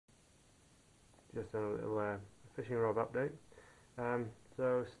just a little fishing rod update.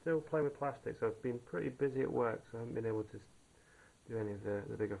 So still playing with plastic, so I've been pretty busy at work, so I haven't been able to do any of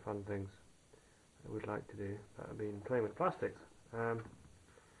the bigger fun things I would like to do, but I've been playing with plastics.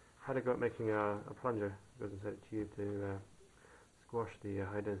 Had a go at making a plunger, goes inside a tube to squash the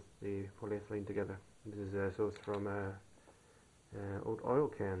high-density polyethylene together. This is a source from old oil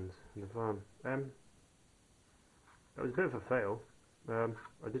cans in the farm. It was a bit of a fail.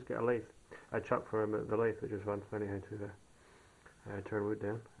 I did get a lathe. I chucked for him at the lathe, which was fun, finding how to turn wood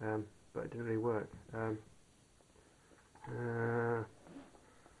down, but it didn't really work. So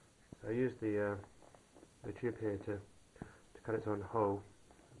I used the tube here to cut its own hole.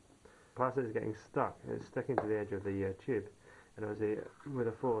 Plastic is getting stuck. It's sticking to the edge of the tube, and with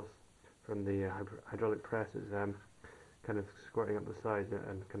a force from the hydraulic press, it's kind of squirting up the sides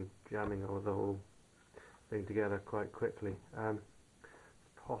and kind of jamming all the whole thing together quite quickly. It's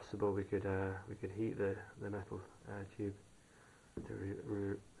possible we could heat the metal tube to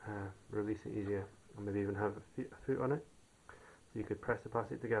release it easier, and maybe even have a foot on it, so you could press the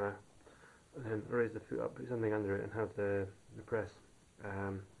plastic together, and then raise the foot up, put something under it, and have the press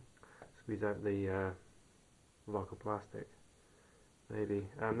squeeze out the block of plastic. Maybe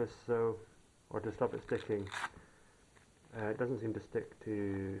or to stop it sticking. It doesn't seem to stick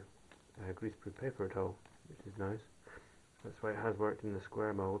to greaseproof paper at all, which is nice. That's why it has worked in the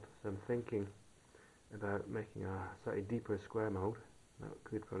square mould. So I'm thinking about making a slightly deeper square mould. That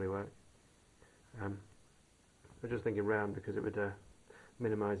could probably work. I'm just thinking round because it would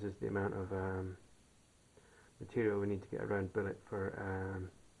minimises the amount of material we need to get a round billet for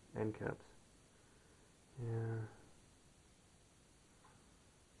end caps. Yeah.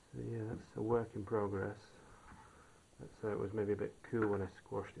 So yeah, that's a work in progress. It was maybe a bit cool when I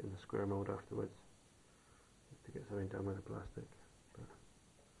squashed it in the square mould afterwards, just to get something done with the plastic. But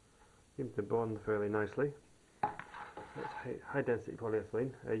it seems to bond fairly nicely. That's high density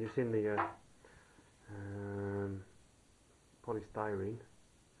polyethylene. You've seen the polystyrene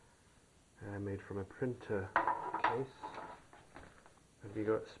made from a printer case. Have you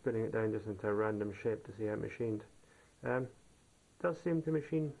got spinning it down just into a random shape to see how it machined? Does seem to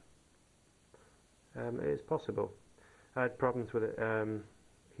machine. It is possible. I had problems with it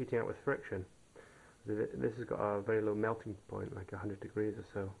heating up with friction. This has got a very low melting point, like 100 degrees or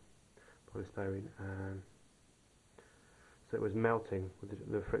so, polystyrene. So it was melting with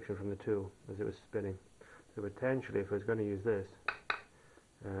the friction from the tool as it was spinning. So potentially, if I was going to use this,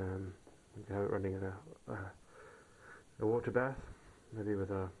 we could have it running in a water bath, maybe with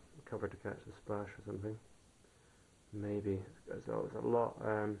a cover to catch the splash or something. Maybe it's a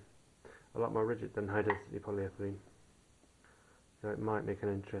lot more rigid than high density polyethylene. So it might make an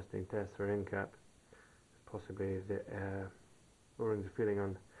interesting test for an end cap. Possibly the O-rings are failing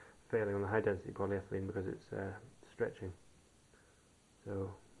on the high density polyethylene because it's stretching.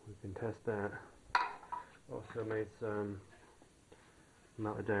 So we can test that. Also made some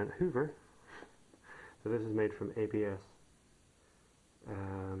melted down Hoover. So this is made from ABS.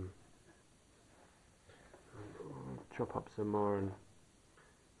 I'll chop up some more and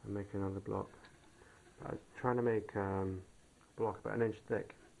make another block. I was trying to make block about an inch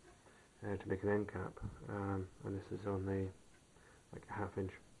thick to make an end cap, and this is only like a ½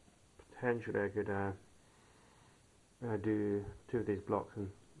 inch. Potentially I could do 2 of these blocks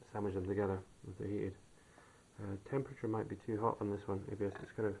and sandwich them together if they're heated. Temperature might be too hot on this one. ABS,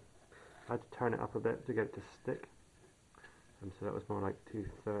 it's kind of, I had to turn it up a bit to get it to stick, so that was more like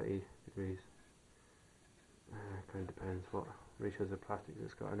 230 degrees. Kind of depends what ratios of plastics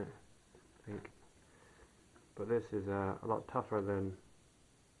it's got in it, I think. But this is a lot tougher than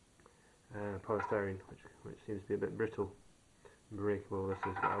polystyrene, which seems to be a bit brittle and breakable. This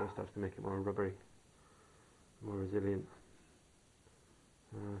has got other stuff to make it more rubbery, more resilient.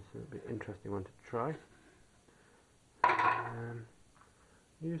 So it'll be an interesting one to try.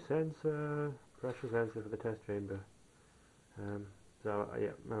 New sensor, pressure sensor for the test chamber.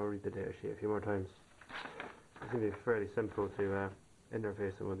 Yeah, I'll read the data sheet a few more times. It's going to be fairly simple to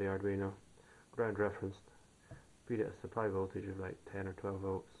interface it with the Arduino. Ground referenced. Feed it a supply voltage of like 10 or 12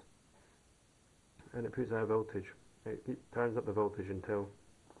 volts, and it puts out a voltage. It turns up the voltage until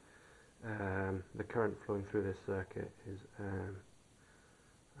the current flowing through this circuit is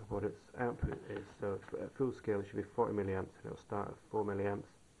what its output is. So at full scale it should be 40 milliamps, and it will start at 4 milliamps.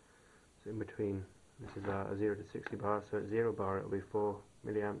 So in between, this is a 0 to 60 bar, so at 0 bar it will be 4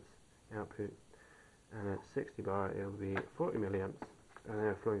 milliamps output, and at 60 bar it will be 40 milliamps, and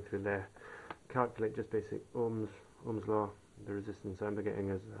then flowing through there. Calculate just basic Ohm's law. The resistance I'm getting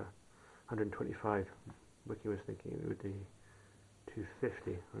is 125. Wiki was thinking it would be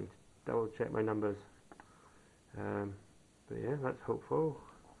 250. double check my numbers. But yeah, that's hopeful.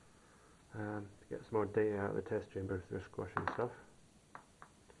 To get some more data out of the test chamber if they're squashing stuff.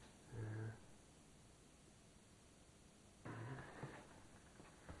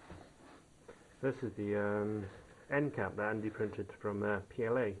 This is the end cap that Andy printed from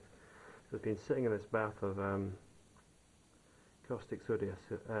PLA. So it's been sitting in this bath of caustic soda,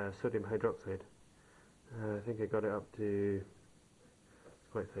 sodium hydroxide. I think I got it up to,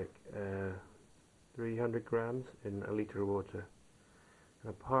 it's quite thick, 300 grams in a litre of water. And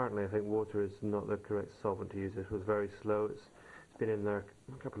apparently I think water is not the correct solvent to use. This was very slow. It's been in there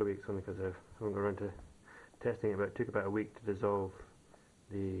a couple of weeks only because I haven't got around to testing it, but it took about a week to dissolve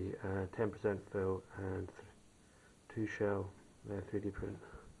the 10% fill and 2 shell 3D print.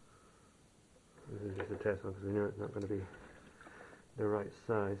 This is just a test one because we know it's not going to be the right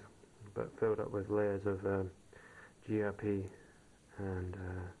size, but filled up with layers of GRP and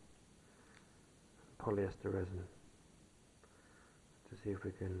polyester resin to see if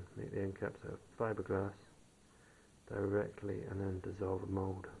we can make the end caps out of fiberglass directly and then dissolve a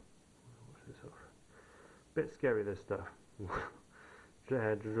mould. Bit scary, this stuff.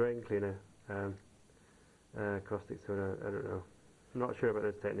 Drain cleaner, caustic soda, I don't know. I'm not sure about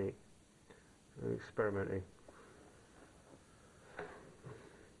this technique. I'm experimenting.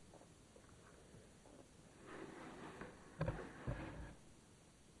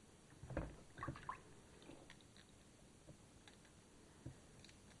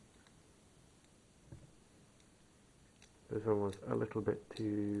 This one was a little bit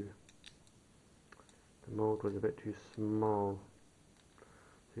too, the mould was a bit too small.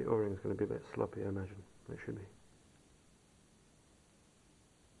 The O-ring is going to be a bit sloppy, I imagine. It should be.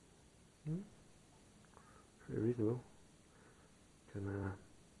 Pretty reasonable. Can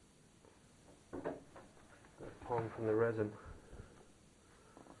pong from the resin.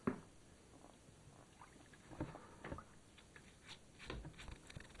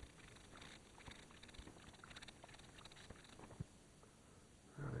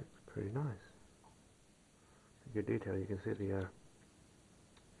 That looks pretty nice. Good detail. You can see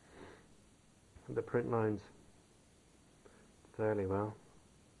the print lines fairly well.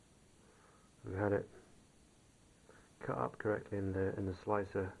 We've had it cut up correctly in the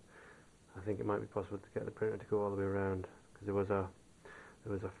slicer. I think it might be possible to get the printer to go all the way around because there was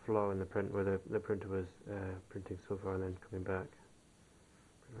a flaw in the print where the printer was printing so far and then coming back.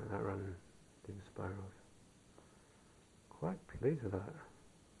 Like that run in spirals. Quite pleased with that.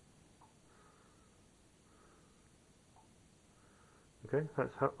 Okay,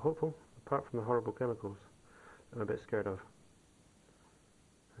 that's hopeful. Apart from the horrible chemicals that I'm a bit scared of.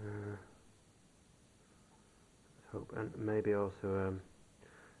 Let's hope, and maybe also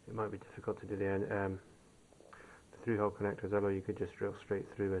it might be difficult to do the through-hole connectors, although you could just drill straight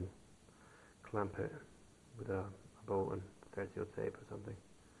through and clamp it with a bolt and 30-odd tape or something.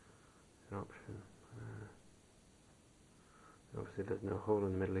 It's an option. Obviously there's no hole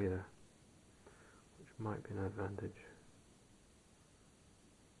in the middle either, which might be an advantage.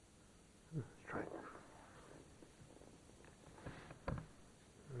 Let's try it.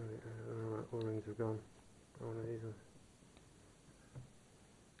 Right, O-rings are gone. One of these ones.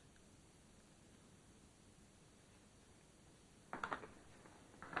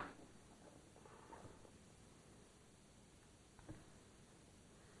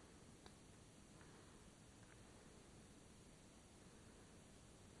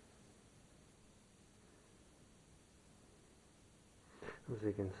 Obviously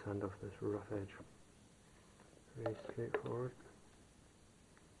you can sand off this rough edge. Very straightforward.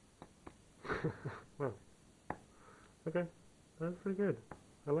 Well, okay, that's pretty good.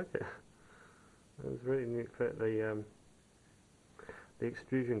 I like it. It was really neat fit. The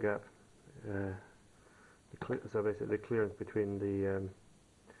extrusion gap, so basically the clearance between the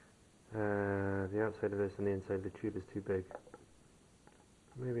outside of this and the inside of the tube is too big.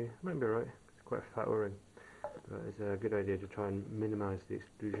 Maybe it might be alright. It's quite a fat O-ring, but it's a good idea to try and minimise the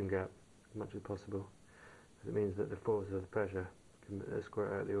extrusion gap as much as possible, because it means that the force of the pressure can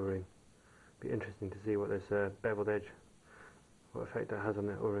squirt out the O-ring. Be interesting to see what this beveled edge, what effect that has on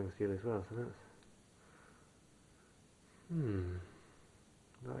the O-ring seal as well. So that's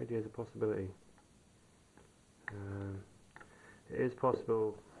that idea is a possibility. It is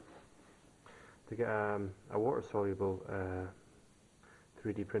possible to get a water-soluble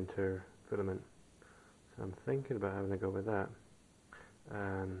 3D printer filament, so I'm thinking about having a go with that.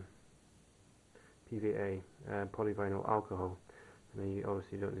 PVA, polyvinyl alcohol. And then you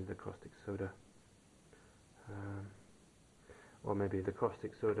obviously don't need the caustic soda, or maybe the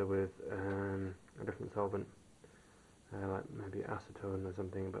caustic soda with a different solvent, like maybe acetone or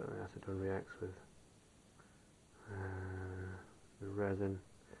something, but the acetone reacts with the resin.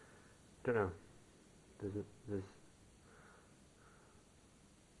 Don't know. There's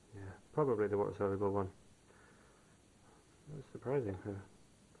yeah, probably the water soluble one. That's surprising how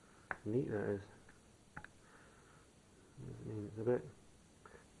neat that is. I mean, it's a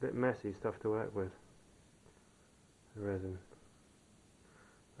bit messy stuff to work with, the resin.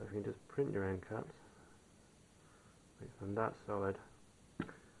 But if you can just print your end caps, make them that solid.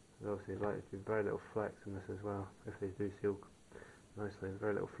 There's obviously likely to be very little flex in this as well, if they do seal nicely.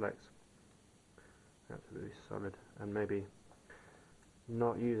 Very little flex. Absolutely solid. And maybe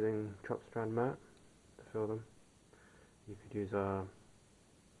not using chopped strand mat to fill them. You could use a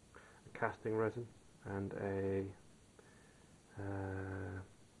casting resin and a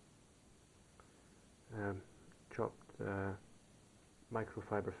chopped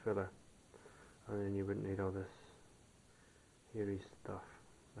microfiber filler, and then you wouldn't need all this hairy stuff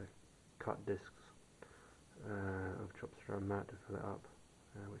like cut discs of chopped strand mat to fill it up,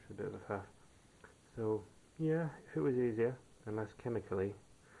 which is a bit of a faff. So yeah, if it was easier and less chemically,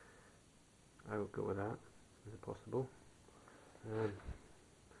 I would go with that. Is it possible?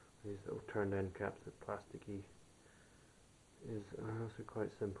 These little turned end caps, the plasticky, is also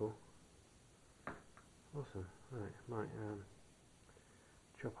quite simple. Awesome. Right, might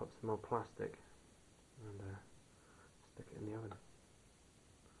chop up some more plastic and stick it in the oven.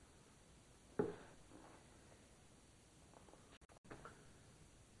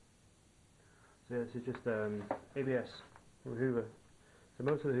 So this is just ABS Hoover. So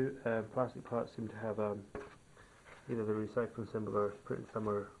most of the plastic parts seem to have either the recycling symbol or printed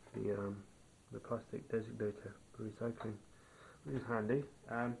somewhere the plastic designator for recycling, which is handy.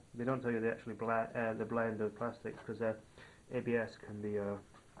 They don't tell you the actually the blend of plastics, because ABS can be a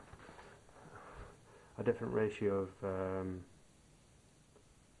different ratio of.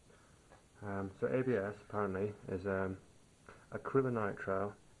 So ABS apparently is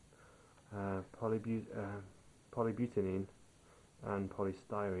acrylonitrile, polybutadiene, and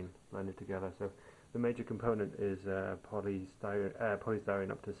polystyrene blended together. So the major component is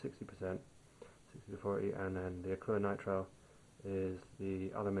polystyrene up to 60%, 60 to 40, and then the acrylonitrile is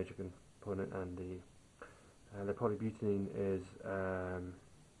the other major component, and the polybutadiene is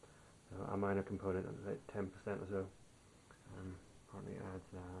a minor component, like 10% or so. Apparently it adds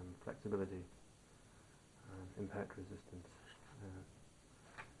flexibility and impact resistance.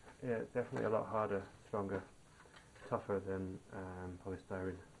 Yeah, it's definitely a lot harder, stronger, tougher than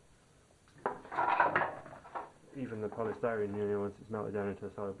polystyrene. Even the polystyrene, once it's melted down into a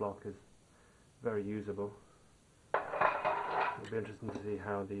solid block, is very usable. It'll be interesting to see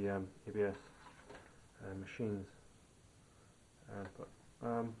how the ABS machines. But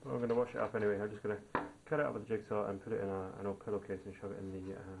I'm going to wash it up anyway. I'm just going to cut it up with a jigsaw and put it in an old pillowcase and shove it in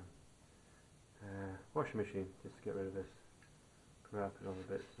the washing machine, just to get rid of this crap and other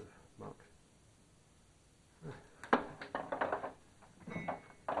bits of muck.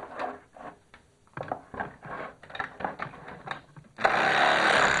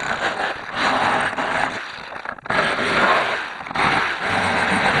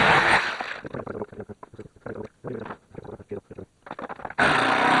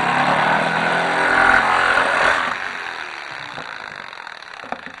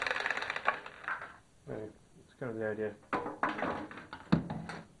 That's kind of the idea.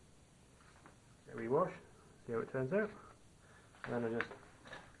 Rewash, see how it turns out, and then I just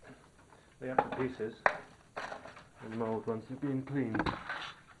lay up the pieces and mould once it's been cleaned.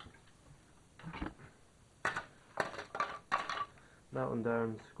 Melt them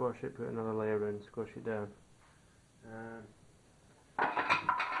down, squash it, put another layer in, squash it down.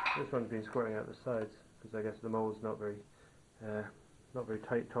 This one's been squirting out the sides because I guess the mould's not very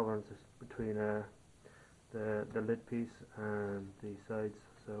tight tolerances between the lid piece and the sides.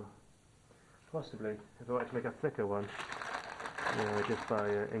 So possibly, if I want to make a thicker one, just by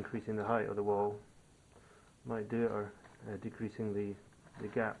increasing the height of the wall, might do it, or decreasing the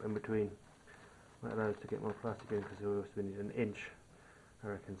gap in between might allow us to get more plastic in, because we also need an inch. I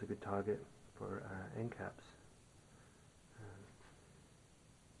reckon it's a good target for end caps.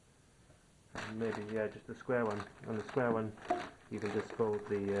 And maybe just a square one. On the square one, you can just fold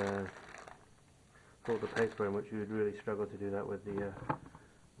the paper in, which you would really struggle to do that with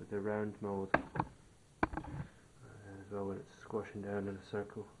the round mould, as well when it's squashing down in a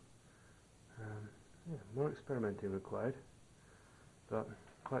circle. More experimenting required, but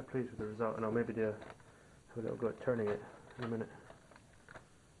quite pleased with the result, and I'll maybe have a little go at turning it in a minute.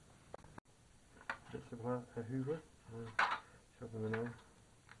 Bits of a Hoover, shove them in there.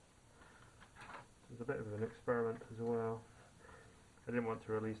 was a bit of an experiment as well. I didn't want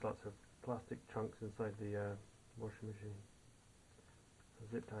to release lots of plastic chunks inside the washing machine. A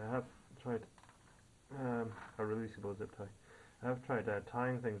zip tie. I have tried a releasable zip tie. I have tried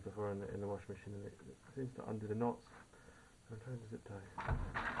tying things before in the washing machine, and it seems to undo the knots. So I'm trying the zip tie.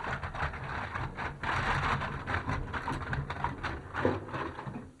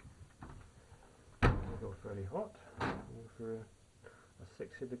 Go fairly hot. Go for a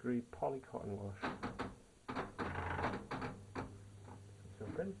 60-degree poly cotton wash.